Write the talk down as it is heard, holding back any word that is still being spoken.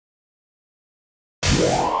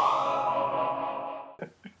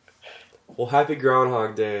Well, happy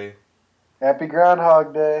Groundhog Day. Happy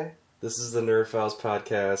Groundhog Day. This is the Nerd Files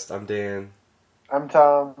podcast. I'm Dan. I'm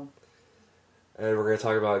Tom. And we're going to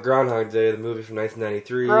talk about Groundhog Day, the movie from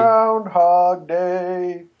 1993. Groundhog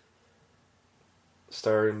Day.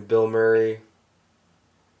 Starring Bill Murray.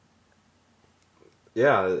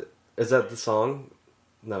 Yeah, is that the song?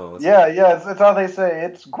 No. It's how they say.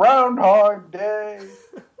 It's Groundhog Day.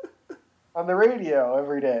 On the radio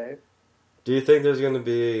every day. Do you think there's going to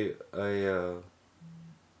be a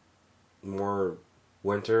more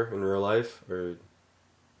winter in real life? Or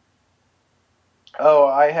Oh,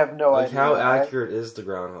 I have no idea. How accurate is the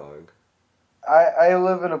groundhog? I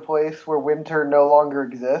live in a place where winter no longer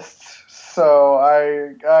exists, so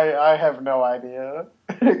I have no idea.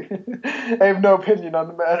 I have no opinion on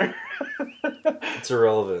the matter. It's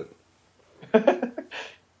irrelevant.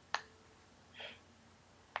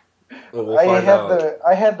 We'll find out.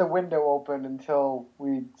 I had the window open until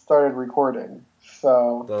we started recording,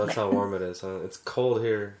 so... That's how warm it is, huh? It's cold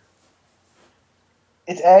here.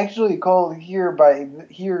 It's actually cold here by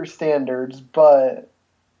here standards, but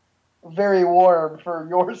very warm for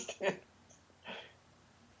your standards.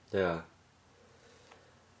 Yeah.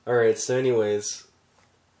 Alright, so anyways,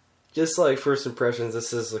 just like first impressions,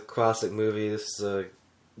 this is a classic movie. This is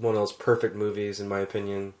one of those perfect movies, in my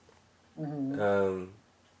opinion. Mm-hmm.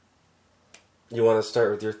 You want to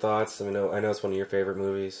start with your thoughts? I know it's one of your favorite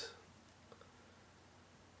movies.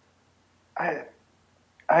 I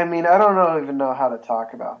mean, I don't even know how to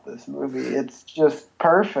talk about this movie. It's just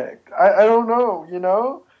perfect. I don't know, you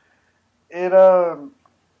know? It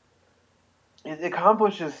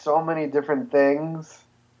accomplishes so many different things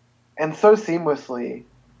and so seamlessly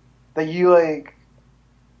that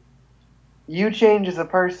you change as a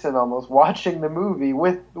person almost watching the movie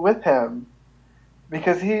with him,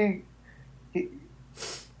 because he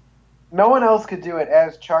no one else could do it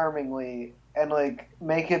as charmingly and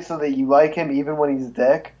make it so that you like him even when he's a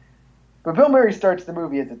dick. But Bill Murray starts the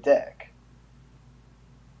movie as a dick.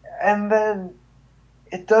 And then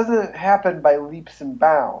it doesn't happen by leaps and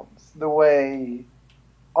bounds the way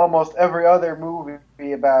almost every other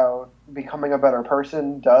movie about becoming a better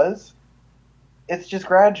person does. It's just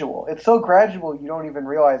gradual. It's so gradual you don't even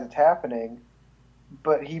realize it's happening,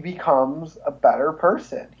 but he becomes a better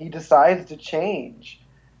person. He decides to change.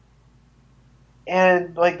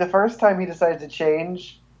 And the first time he decides to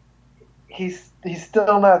change, he's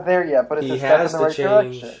still not there yet, but it's a step in the right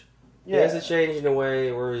direction. Yeah. He has to change in a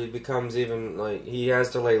way where he becomes even he has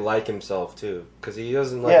to like himself too, because he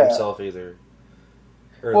doesn't like himself either.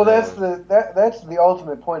 Well, that's the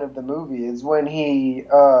ultimate point of the movie, is when he's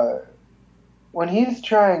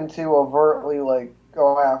trying to overtly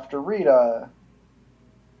go after Rita,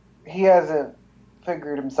 he hasn't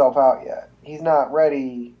figured himself out yet. He's not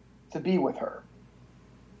ready to be with her.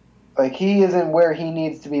 He isn't where he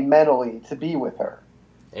needs to be mentally to be with her.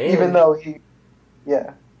 Even though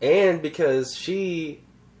And because she's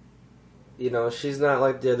not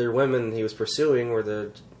like the other women he was pursuing, where they're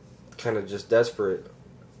kind of just desperate.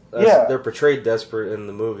 They're portrayed desperate in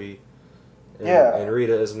the movie. And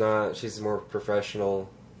Rita is not. She's more professional.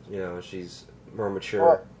 She's more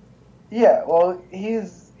mature.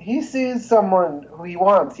 He sees someone who he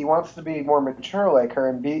wants. He wants to be more mature like her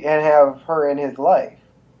and have her in his life.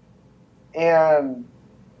 And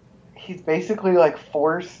he's basically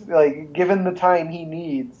forced, given the time he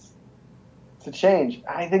needs to change.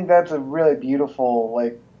 I think that's a really beautiful,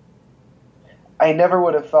 I never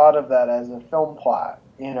would have thought of that as a film plot,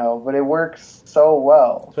 but it works so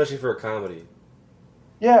well. Especially for a comedy.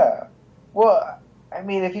 Yeah. Well, I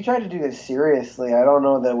mean, if you tried to do this seriously, I don't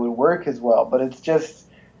know that it would work as well, but it's just,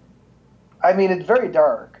 it's very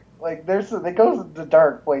dark. It goes into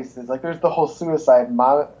dark places. There's the whole suicide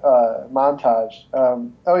montage.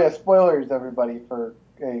 Spoilers, everybody, for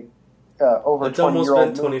a over 20-year-old It's almost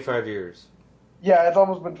been 25 years. Yeah, it's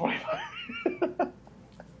almost been 25. I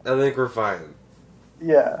think we're fine.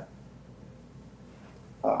 Yeah.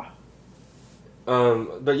 But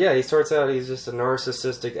yeah, he starts out, he's just a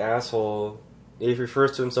narcissistic asshole. He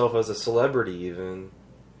refers to himself as a celebrity, even.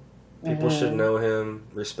 People should know him,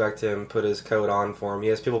 respect him, put his coat on for him. He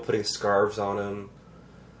has people putting scarves on him.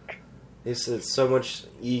 He's so much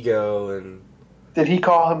ego and... Did he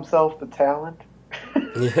call himself the talent?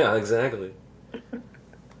 Yeah, exactly. He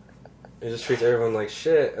just treats everyone like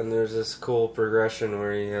shit, and there's this cool progression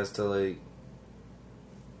where he has to,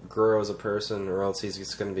 grow as a person, or else he's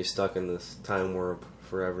just going to be stuck in this time warp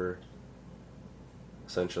forever,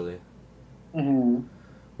 essentially. Mm-hmm.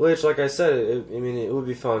 Which, like I said, it would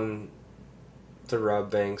be fun to rob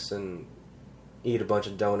banks and eat a bunch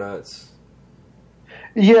of donuts.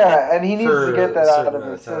 Yeah, and he needs to get a that out certain of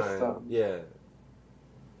amount his of time. system. Yeah.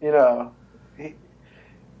 You know,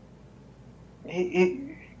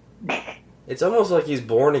 he It's almost like he's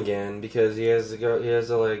born again because he has to go. He has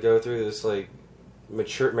to like go through this like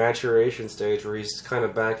maturation stage where he's kind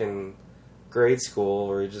of back in grade school,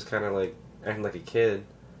 where he's just kind of like acting like a kid,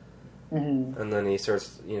 and then he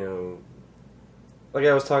starts, like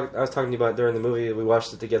I was talking to you about during the movie. We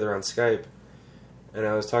watched it together on Skype, and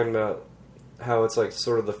I was talking about how it's like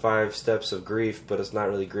sort of the 5 steps of grief, but it's not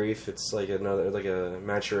really grief. It's like like a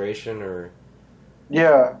maturation, or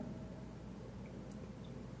yeah.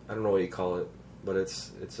 I don't know what you call it, but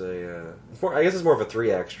it's I guess it's more of a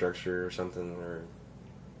 3-act structure or something. Or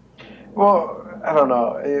Well, I don't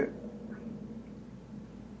know.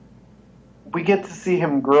 We get to see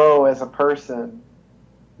him grow as a person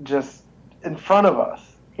just in front of us.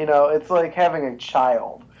 It's like having a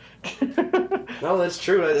child. No, that's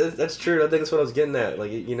true. That's true. I think that's what I was getting at.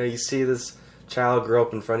 Like, you see this child grow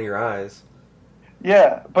up in front of your eyes.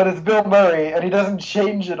 Yeah, but it's Bill Murray, and he doesn't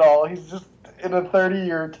change at all. He's just in a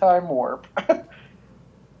 30-year time warp.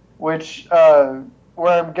 Which, where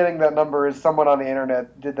I'm getting that number is someone on the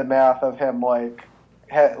internet did the math of him, like,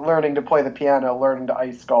 learning to play the piano, learning to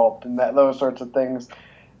ice sculpt, and those sorts of things.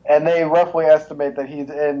 And they roughly estimate that he's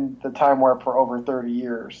in the time warp for over 30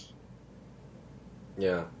 years.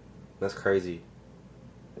 Yeah, that's crazy.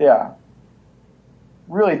 Yeah.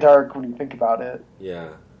 Really dark when you think about it. Yeah.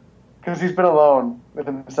 Because he's been alone with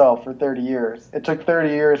himself for 30 years. It took 30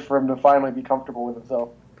 years for him to finally be comfortable with himself.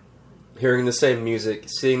 Hearing the same music,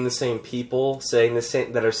 seeing the same people,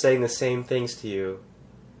 that are saying the same things to you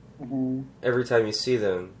every time you see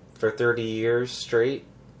them for 30 years straight.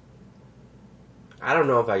 I don't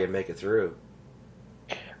know if I can make it through.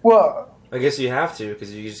 Well, I guess you have to,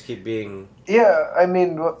 because you just keep being... Yeah, I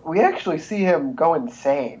mean, we actually see him go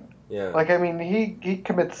insane. Yeah. Like, I mean, he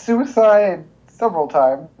commits suicide several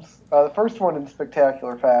times. The first one in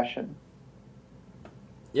spectacular fashion.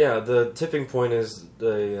 Yeah, the tipping point is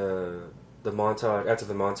the montage. After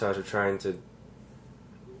the montage of trying to,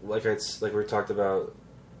 like we talked about,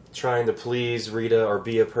 trying to please Rita or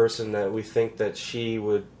be a person that we think that she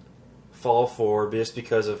would fall for just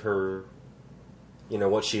because of her,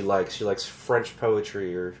 what she likes. She likes French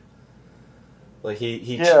poetry, or like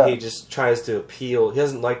he just tries to appeal. He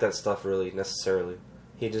doesn't like that stuff really necessarily.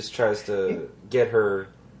 He just tries to get her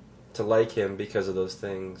to like him because of those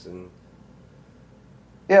things. And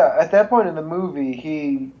yeah, at that point in the movie,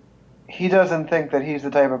 he doesn't think that he's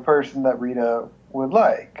the type of person that Rita would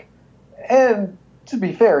like. And to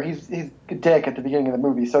be fair, he's a dick at the beginning of the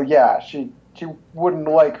movie, so yeah, she wouldn't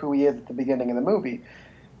like who he is at the beginning of the movie.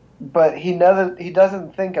 But he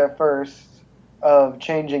doesn't think at first of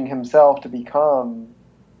changing himself to become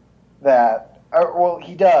that. Well,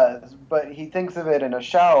 he does, but he thinks of it in a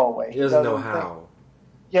shallow way. He doesn't know how.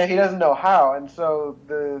 Yeah, he doesn't know how, and so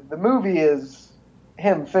the movie is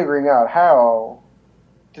him figuring out how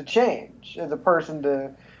to change as a person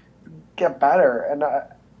to get better. And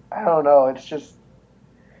I don't know, it's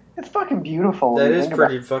fucking beautiful. That is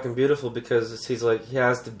pretty fucking beautiful, because he's like, he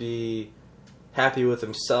has to be happy with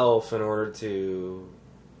himself in order to,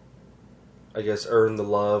 I guess, earn the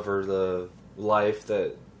love or the life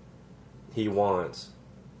that he wants.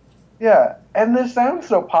 Yeah, and this sounds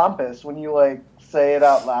so pompous when you, like, say it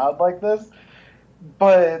out loud like this,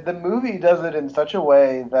 but the movie does it in such a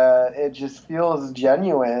way that it just feels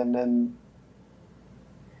genuine,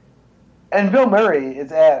 and Bill Murray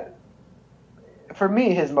is for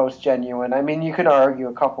me, his most genuine. I mean, you can argue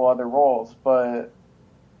a couple other roles, but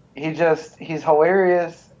he's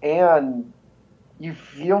hilarious, and you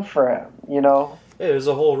feel for him, Yeah, there's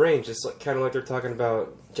a whole range. It's like, kind of like they're talking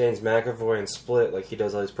about James McAvoy and Split, like he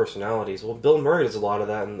does all these personalities. Well, Bill Murray does a lot of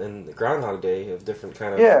that in the Groundhog Day, of different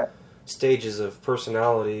kind of stages of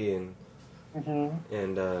personality, and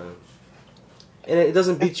it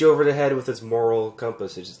doesn't beat you over the head with its moral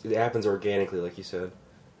compass. It happens organically, like you said.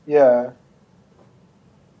 Yeah.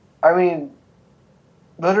 I mean,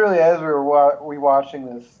 literally as we were watching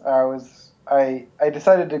this, I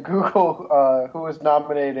decided to Google who was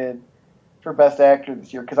nominated for Best Actor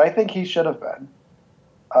this year, because I think he should have been,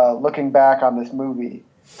 looking back on this movie.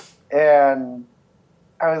 And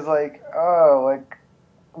I was like, oh, like,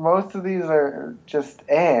 most of these are just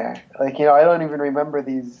I don't even remember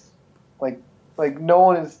these, like no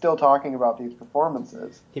one is still talking about these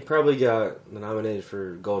performances. He probably got nominated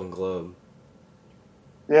for Golden Globe.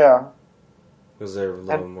 Yeah. Because they're a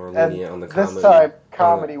little more lenient on the comedy. This time,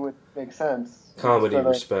 comedy would make sense. Comedy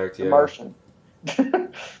respect, The Martian.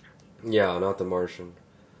 Yeah, not The Martian.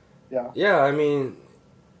 Yeah. Yeah, I mean,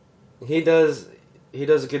 he does... he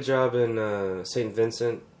does a good job in St.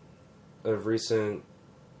 Vincent of recent.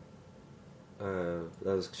 That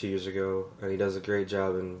was 2 years ago, and he does a great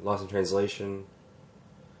job in Lost in Translation.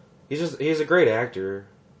 He's a great actor.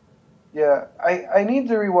 Yeah, I need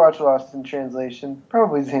to rewatch Lost in Translation.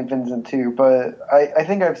 Probably St. Vincent too, but I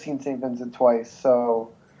think I've seen St. Vincent twice,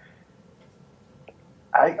 so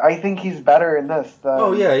I think he's better in this.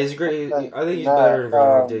 Oh yeah, he's great. I think he's better in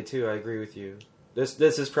Groundhog Day too. I agree with you. This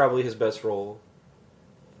is probably his best role.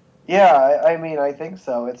 Yeah, I mean, I think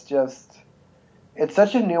so. It's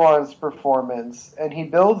such a nuanced performance, and he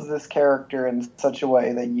builds this character in such a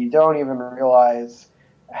way that you don't even realize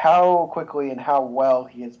how quickly and how well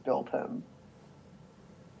he has built him.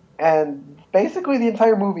 And basically the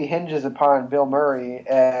entire movie hinges upon Bill Murray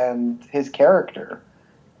and his character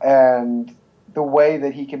and the way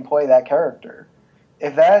that he can play that character.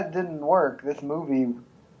 If that didn't work, this movie,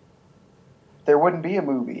 there wouldn't be a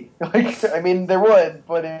movie. I mean, there would,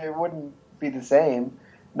 but it wouldn't be the same.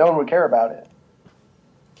 No one would care about it.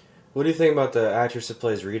 What do you think about the actress that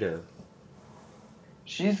plays Rita?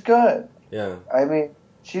 She's good. Yeah. I mean,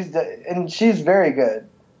 she's very good.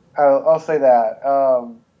 I'll say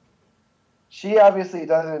that. She obviously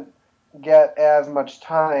doesn't get as much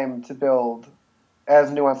time to build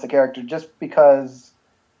as nuanced a character just because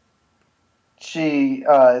she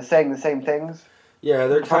is saying the same things. Yeah,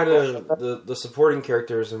 they're kind of the supporting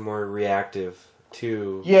characters are more reactive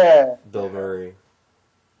to Bill Murray.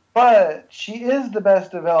 But she is the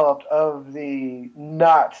best developed of the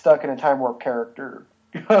not stuck in a time warp character.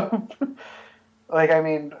 Like, I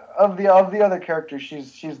mean, of the other characters,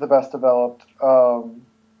 she's the best developed.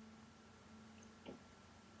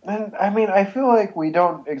 And I mean, I feel like we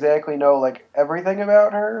don't exactly know like everything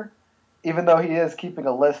about her, even though he is keeping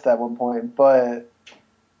a list at one point. But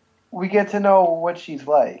we get to know what she's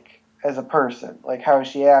like as a person, like how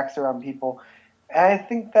she acts around people. And I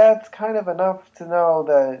think that's kind of enough to know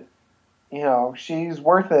that, you know, she's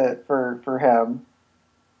worth it for him.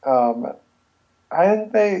 I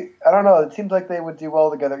don't know, it seems like they would do well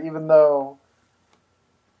together, even though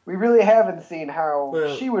we really haven't seen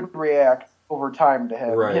how she would react over time to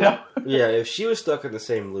him. Right. You know? Yeah, if she was stuck in the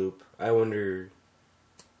same loop, I wonder.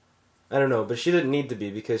 I don't know, but she didn't need to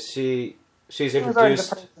be because she's introduced. Was already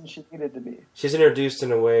the person she needed to be. She's introduced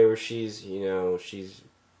in a way where she's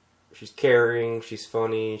caring, she's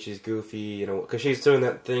funny, she's goofy, you know, because she's doing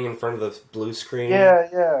that thing in front of the blue screen.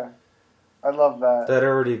 Yeah. I love that. That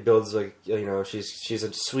already builds, like, you know, she's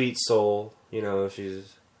a sweet soul, you know,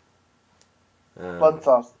 she's... blood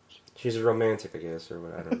sausage. She's a romantic, I guess, or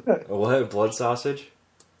what, I don't know. What? Blood sausage?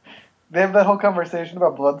 They have that whole conversation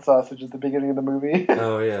about blood sausage at the beginning of the movie.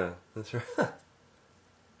 Oh, yeah, that's right.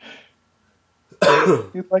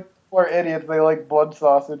 He's like, poor idiots, they like blood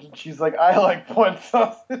sausage, and she's like, I like blood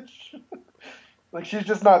sausage. Like, she's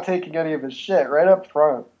just not taking any of his shit right up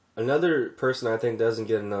front. Another person I think doesn't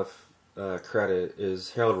get enough credit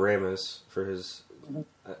is Harold Ramis for his...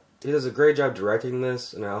 he does a great job directing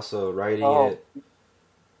this and also writing it.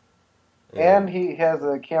 And he has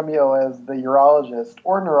a cameo as the urologist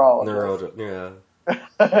or neurologist. Yeah.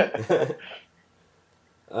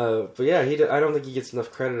 But yeah, I don't think he gets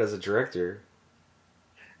enough credit as a director.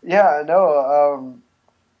 Yeah, no.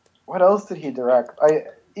 What else did he direct?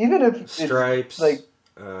 Even if Stripes. Like,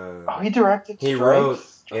 he directed. He Stripes. wrote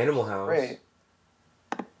Stripes Animal House. Great.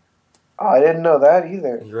 Oh, I didn't know that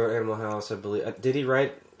either. He wrote Animal House, I believe. Did he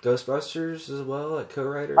write Ghostbusters as well, a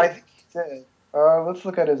co-writer? I think he did. Let's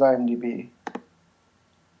look at his IMDb.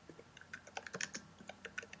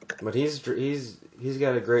 But he's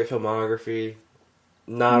got a great filmography,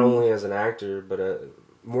 not only as an actor, but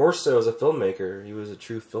more so as a filmmaker. He was a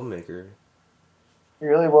true filmmaker. He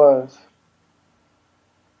really was.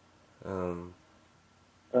 All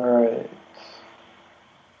right.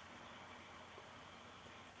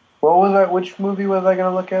 What was that? Which movie was I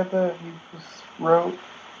going to look at that he wrote?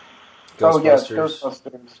 Ghostbusters. Oh, yes,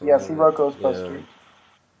 Ghostbusters. Yes, he wrote Ghostbusters.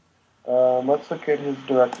 Yeah. Let's look at his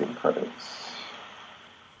directing credits.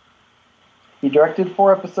 He directed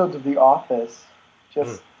 4 episodes of The Office.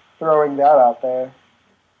 Just throwing that out there.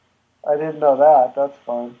 I didn't know that. That's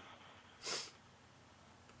fun.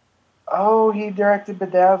 Oh, he directed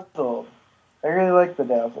Bedazzled. I really like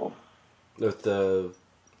Bedazzled. With the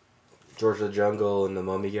George of the Jungle and the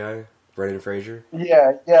Mummy guy, Brendan Fraser.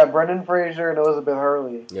 Yeah, Brendan Fraser and Elizabeth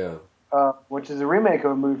Hurley. Yeah. Which is a remake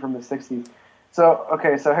of a movie from the 60s. So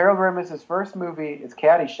Harold Ramis' first movie is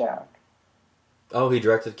Caddyshack. Oh, he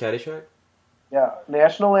directed Caddyshack? Yeah,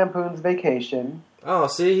 National Lampoon's Vacation. Oh,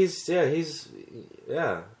 see, he's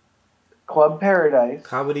Club Paradise.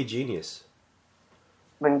 Comedy genius.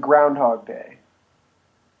 And then Groundhog Day.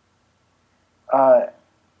 That,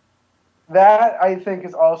 I think,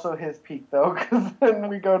 is also his peak, though, because then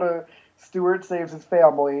we go to Stuart Saves His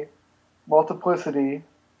Family, Multiplicity,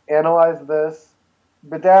 Analyze This,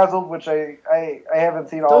 Bedazzled, which I haven't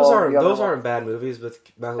seen all of the other Those ones. aren't bad movies, but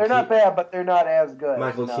They're not bad, but they're not as good.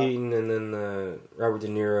 Michael Keaton and then Robert De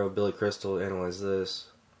Niro, Billy Crystal, Analyze This.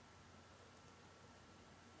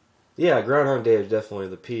 Yeah, Groundhog Day is definitely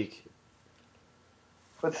the peak.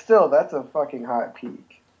 But still, that's a fucking high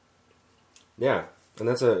peak. Yeah, and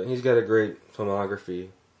he's got a great filmography.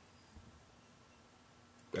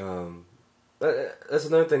 That's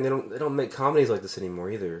another thing. They don't make comedies like this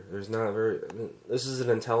anymore either. This is an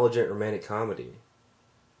intelligent romantic comedy.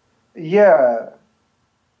 Yeah,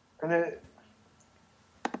 and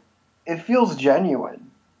it feels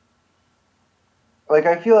genuine. Like,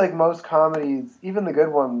 I feel like most comedies, even the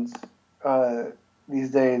good ones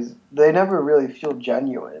these days, they never really feel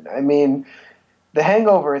genuine. I mean, The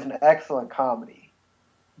Hangover is an excellent comedy,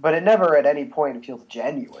 but it never at any point feels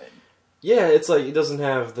genuine. Yeah, it's like it doesn't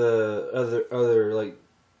have the other like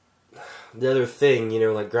the other thing, you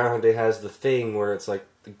know, like Groundhog Day has the thing where it's like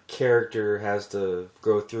the character has to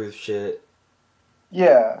go through shit.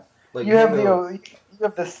 Yeah, like you have the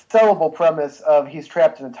sellable premise of he's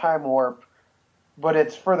trapped in a time warp, but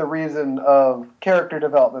it's for the reason of character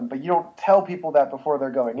development. But you don't tell people that before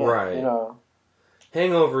they're going in, right? You know,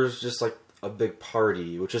 Hangover is just like a big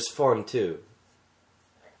party, which is fun too.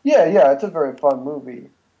 Yeah, it's a very fun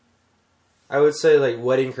movie. I would say like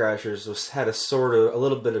Wedding Crashers had a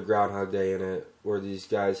little bit of Groundhog Day in it, where these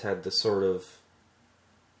guys had to sort of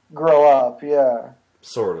grow up. Yeah.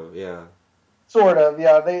 Sort of, yeah.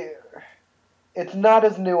 It's not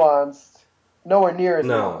as nuanced, nowhere near as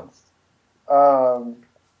nuanced.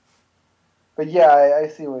 But yeah, I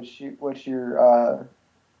see what you're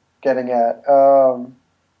getting at.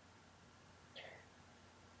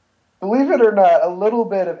 Believe it or not, a little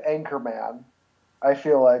bit of Anchorman. I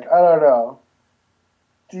feel like, I don't know.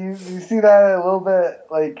 Do you see that a little bit?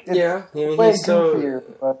 Like, it's yeah, I mean, he's goofier,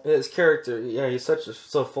 but his character. Yeah, he's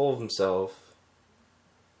so full of himself.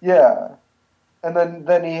 Yeah, and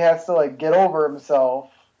then he has to like get over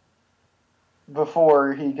himself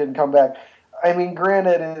before he can come back. I mean,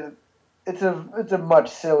 granted, it's a much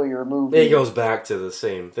sillier movie. It goes back to the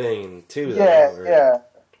same thing too. Though,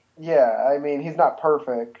 yeah. I mean, he's not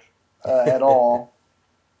perfect at all.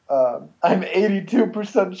 I'm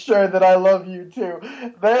 82% sure that I love you too.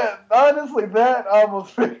 That almost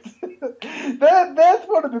makes that's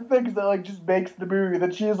one of the things that like just makes the movie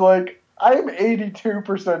that she's like, I'm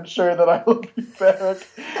 82% sure that I love you back.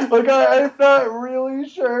 Like I'm not really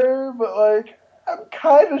sure, but like I'm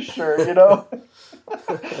kind of sure, you know.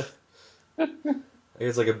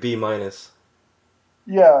 It's like a B-.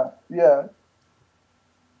 Yeah.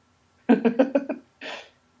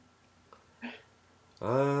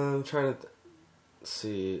 I'm trying to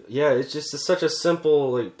see. Yeah, it's such a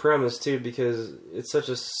simple like premise too, because it's such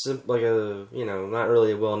a simple, like a not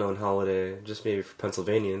really a well-known holiday, just maybe for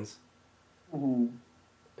Pennsylvanians. Mm-hmm.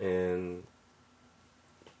 And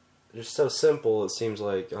just so simple it seems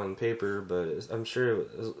like on paper, but I'm sure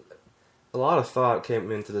a lot of thought came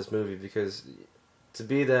into this movie, because to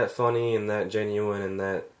be that funny and that genuine and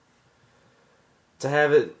that to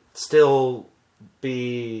have it still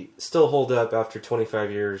hold up after 25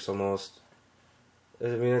 years almost. I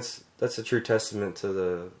mean, that's a true testament to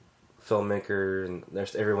the filmmaker and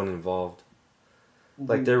there's everyone involved. Mm-hmm.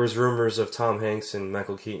 Like there was rumors of Tom Hanks and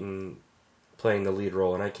Michael Keaton playing the lead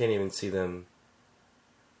role, and I can't even see them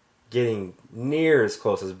getting near as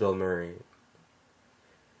close as Bill Murray,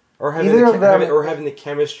 or having the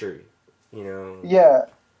chemistry, you know. Yeah,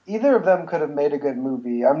 either of them could have made a good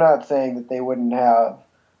movie. I'm not saying that they wouldn't have.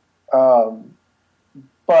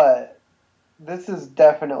 But this is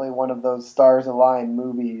definitely one of those stars align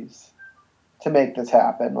movies to make this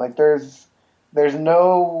happen. Like there's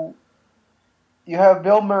no, you have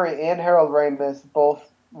Bill Murray and Harold Ramis both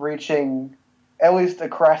reaching at least the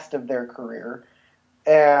crest of their career,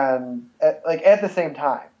 and at the same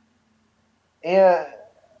time. And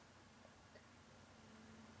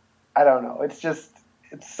I don't know. It's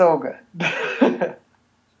so good.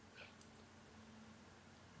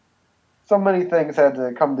 So many things had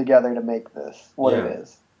to come together to make this what it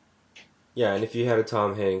is. Yeah, and if you had a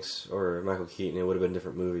Tom Hanks or Michael Keaton, it would have been a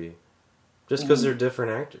different movie. Just because they're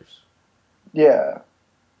different actors. Yeah.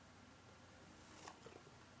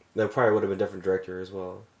 That probably would have been a different director as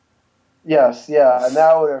well. Yes, yeah, and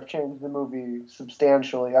that would have changed the movie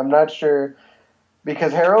substantially. I'm not sure,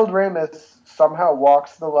 because Harold Ramis somehow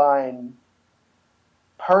walks the line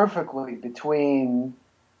perfectly between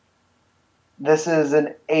this is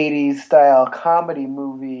an 80s style comedy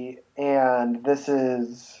movie, and this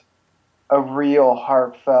is a real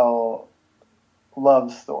heartfelt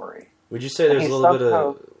love story. Would you say there's a little bit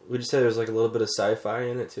of? Would you say there's like a little bit of sci-fi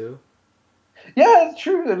in it too? Yeah, it's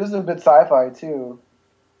true. It is a bit sci-fi too.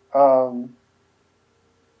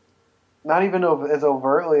 Not even as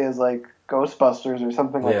overtly as like Ghostbusters or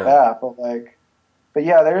something like that, but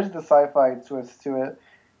yeah, there's the sci-fi twist to it.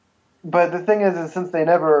 But the thing is since they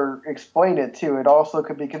never explain it too, it also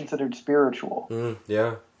could be considered spiritual.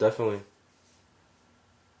 Yeah, definitely.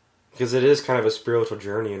 Because it is kind of a spiritual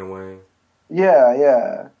journey in a way. Yeah,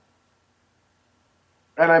 yeah.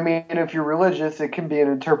 And I mean, if you're religious, it can be an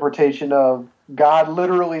interpretation of God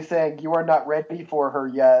literally saying, you are not ready for her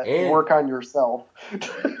yet, work on yourself.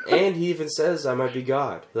 And he even says, I might be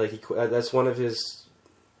God. Like, that's one of his...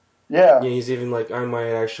 Yeah. He's even like, I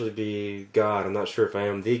might actually be God. I'm not sure if I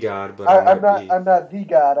am the God, but I'm not the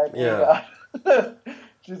God, I'm the God.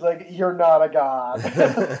 She's like, you're not a God.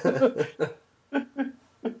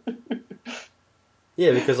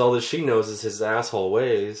 Yeah, because all that she knows is his asshole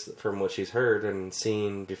ways from what she's heard and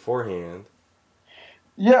seen beforehand.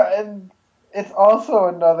 Yeah, and it's also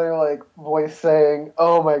another like voice saying,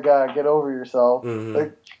 "Oh my God, get over yourself." Mm-hmm.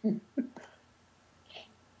 Like,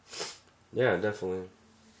 yeah, definitely.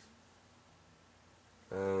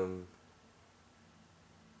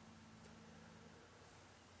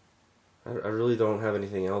 I really don't have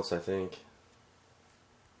anything else. I think.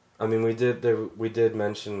 I mean, we did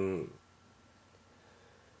mention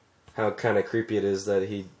how kind of creepy it is that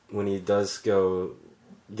when he does go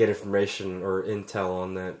get information or intel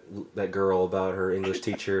on that girl about her English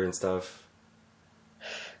teacher and stuff.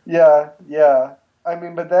 Yeah. I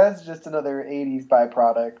mean, but that's just another 80s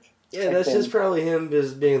byproduct. Yeah, that's just probably him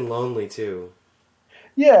just being lonely too.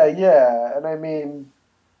 Yeah, and I mean,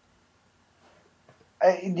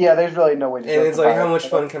 there's really no way to. And it's like, how much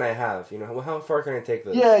fun can I have? You know, how far can I take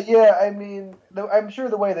this? Yeah. I mean, I'm sure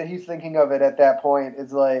the way that he's thinking of it at that point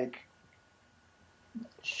is like,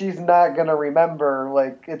 she's not gonna remember.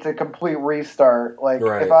 Like, it's a complete restart. Like,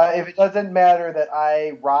 if it doesn't matter that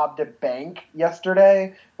I robbed a bank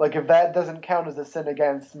yesterday, like if that doesn't count as a sin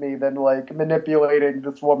against me, then like manipulating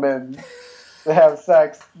this woman to have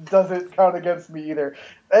sex doesn't count against me either.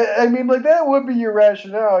 I mean, like, that would be your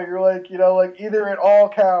rationale. You're like, like either it all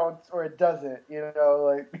counts or it doesn't,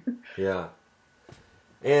 like. Yeah.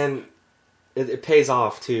 And it pays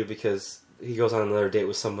off, too, because he goes on another date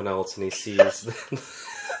with someone else and he sees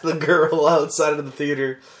the girl outside of the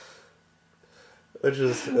theater. Which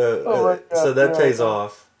is, so that pays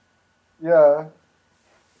off. Yeah.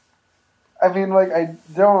 I mean, like,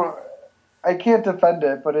 I can't defend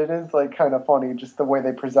it, but it is, like, kind of funny just the way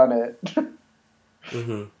they present it.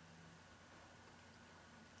 Mm-hmm.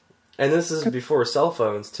 And this is before cell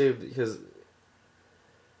phones, too, because,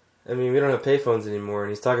 I mean, we don't have payphones anymore,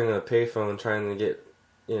 and he's talking on a payphone trying to get,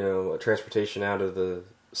 transportation out of the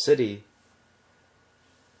city.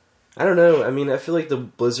 I don't know. I mean, I feel like the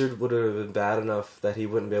blizzard would have been bad enough that he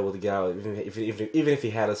wouldn't be able to get out, even if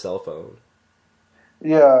he had a cell phone.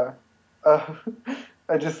 Yeah.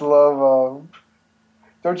 I just love,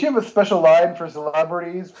 don't you have a special line for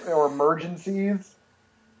celebrities or emergencies?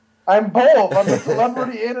 I'm both. I'm a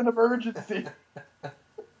celebrity and an emergency.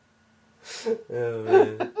 Oh,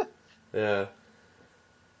 man. Yeah.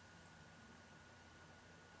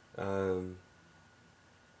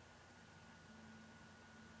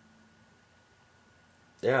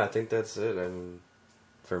 Yeah, I think that's it. I mean,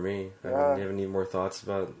 for me. I mean, do you have any more thoughts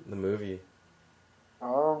about the movie?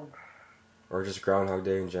 Or just Groundhog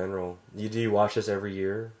Day in general? Do you watch this every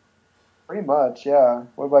year? Pretty much, yeah.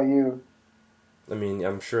 What about you? I mean,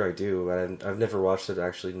 I'm sure I do, but I've never watched it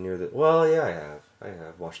actually near the... Well, yeah, I have. I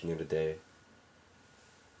have watched Near the Day.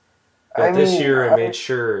 But this year I made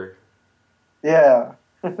sure... Yeah.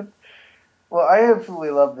 Well, I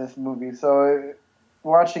absolutely love this movie, so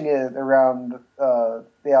watching it around the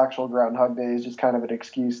actual Groundhog Day is just kind of an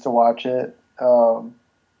excuse to watch it.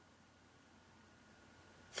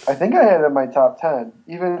 I think I had it in my top 10,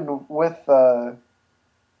 even with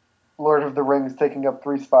Lord of the Rings taking up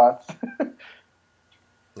 3 spots.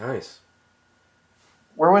 Nice.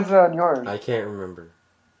 Where was it on yours? I can't remember.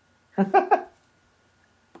 It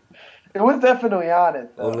was definitely on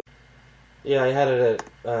it, though. Yeah, I had it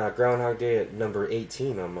at Groundhog Day at number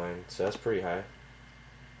 18 on mine, so that's pretty high.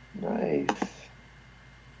 Nice.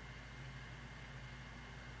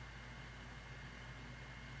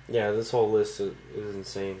 Yeah, this whole list is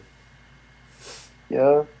insane.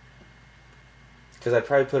 Yeah. Because I'd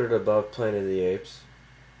probably put it above Planet of the Apes.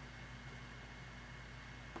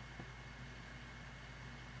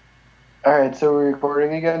 Alright, so we're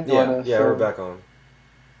recording again? Yeah, we're back on.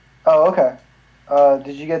 Oh, okay.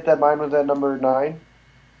 Did you get that mine was at number 9?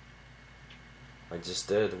 We just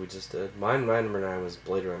did. My number 9 was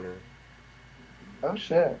Blade Runner. Oh,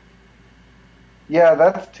 shit. Yeah,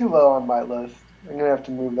 that's too low on my list. I'm gonna have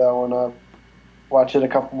to move that one up. Watch it a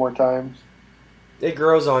couple more times. It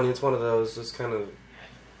grows on you. It's one of those. It's kind of...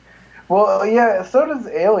 Well, yeah, so does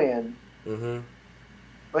Alien. Mm-hmm.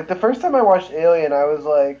 Like, the first time I watched Alien, I was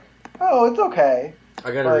like, oh, it's okay.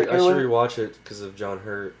 I should rewatch it because of John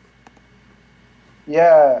Hurt.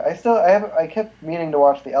 Yeah, I kept meaning to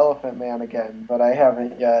watch The Elephant Man again, but I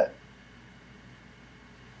haven't yet.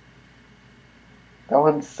 That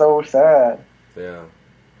one's so sad. Yeah.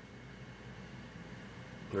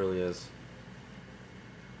 It really is.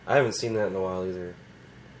 I haven't seen that in a while either.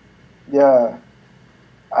 Yeah.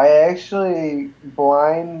 I actually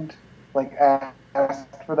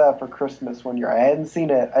asked for that for Christmas one year. I hadn't seen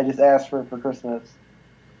it. I just asked for it for Christmas.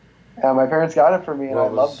 And my parents got it for me, and I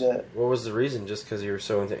loved it. What was the reason? Just because you were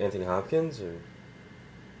so into Anthony Hopkins? Or?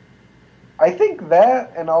 I think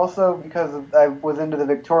that, and also because I was into the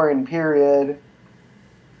Victorian period,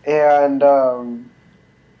 and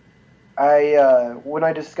when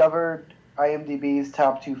I discovered IMDb's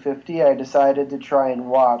top 250, I decided to try and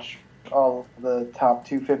watch all of the top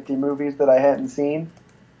 250 movies that I hadn't seen.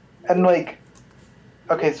 And,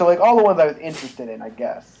 okay, so, all the ones I was interested in, I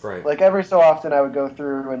guess. Right. Every so often I would go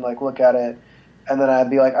through and, look at it, and then I'd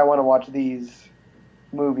be like, I want to watch these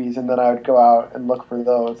movies, and then I would go out and look for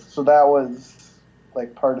those. So that was,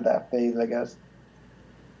 part of that phase, I guess.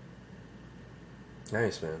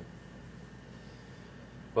 Nice, man.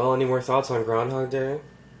 Well, any more thoughts on Groundhog Day?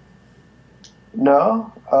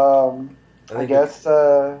 No. I guess,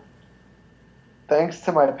 thanks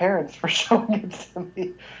to my parents for showing it to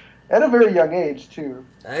me. At a very young age, too.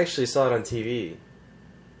 I actually saw it on TV.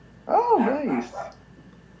 Oh, nice.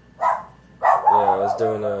 Yeah, I was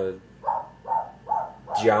doing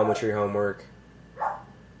geometry homework.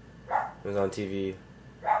 It was on TV.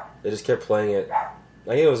 They just kept playing it.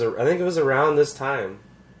 I think it was around this time.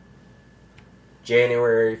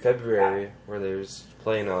 January, February, where they was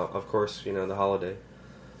playing, of course, the holiday.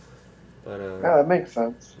 But yeah, that makes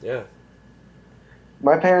sense. Yeah.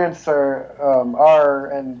 My parents are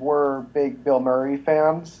and were big Bill Murray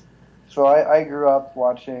fans, so I grew up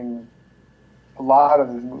watching a lot of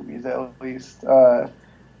his movies, at least.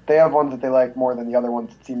 They have ones that they like more than the other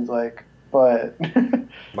ones, it seems like, but...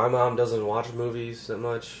 My mom doesn't watch movies that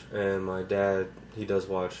much, and my dad, he does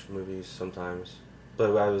watch movies sometimes.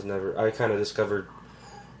 But I kind of discovered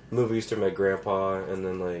movies through my grandpa, and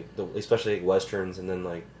then, especially Westerns, and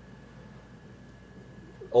then,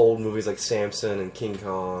 old movies like Samson and King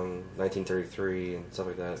Kong, 1933, and stuff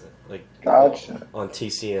like that. Gotcha. On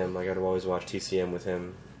TCM, I'd always watch TCM with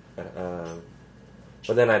him.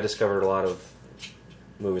 But then I discovered a lot of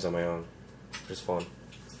movies on my own, which is fun.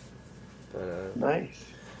 But, nice.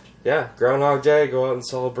 Yeah, Groundhog Day, go out and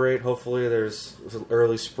celebrate. Hopefully there's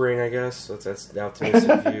early spring, I guess. That's the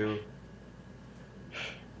optimistic view.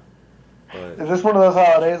 But, is this one of those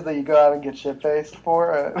holidays that you go out and get shit-faced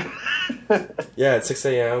for? Yeah, at 6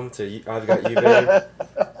 a.m. to I've Got You, Babe.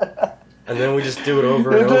 And then we just do it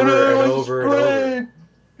over and over and over and over.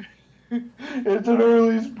 It's an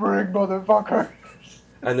early spring, motherfucker.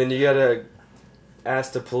 And then you gotta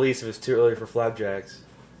ask the police if it's too early for flapjacks.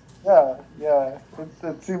 Yeah.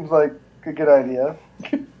 It seems like a good idea.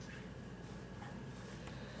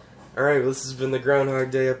 Alright, well, this has been the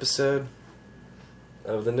Groundhog Day episode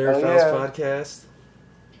of the Nerd Files podcast.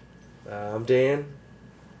 I'm Dan.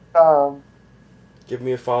 Give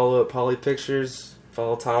me a follow at Polly Pictures.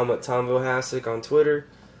 Follow Tom at Tom Vohasic on Twitter.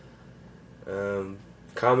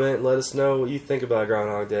 Comment and let us know what you think about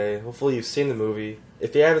Groundhog Day. Hopefully you've seen the movie.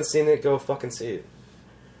 If you haven't seen it, go fucking see it.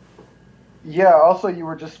 Yeah, also you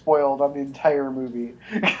were just spoiled on the entire movie.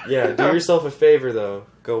 Yeah, do yourself a favor though.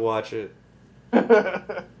 Go watch it.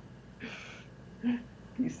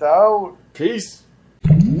 Peace out. Peace.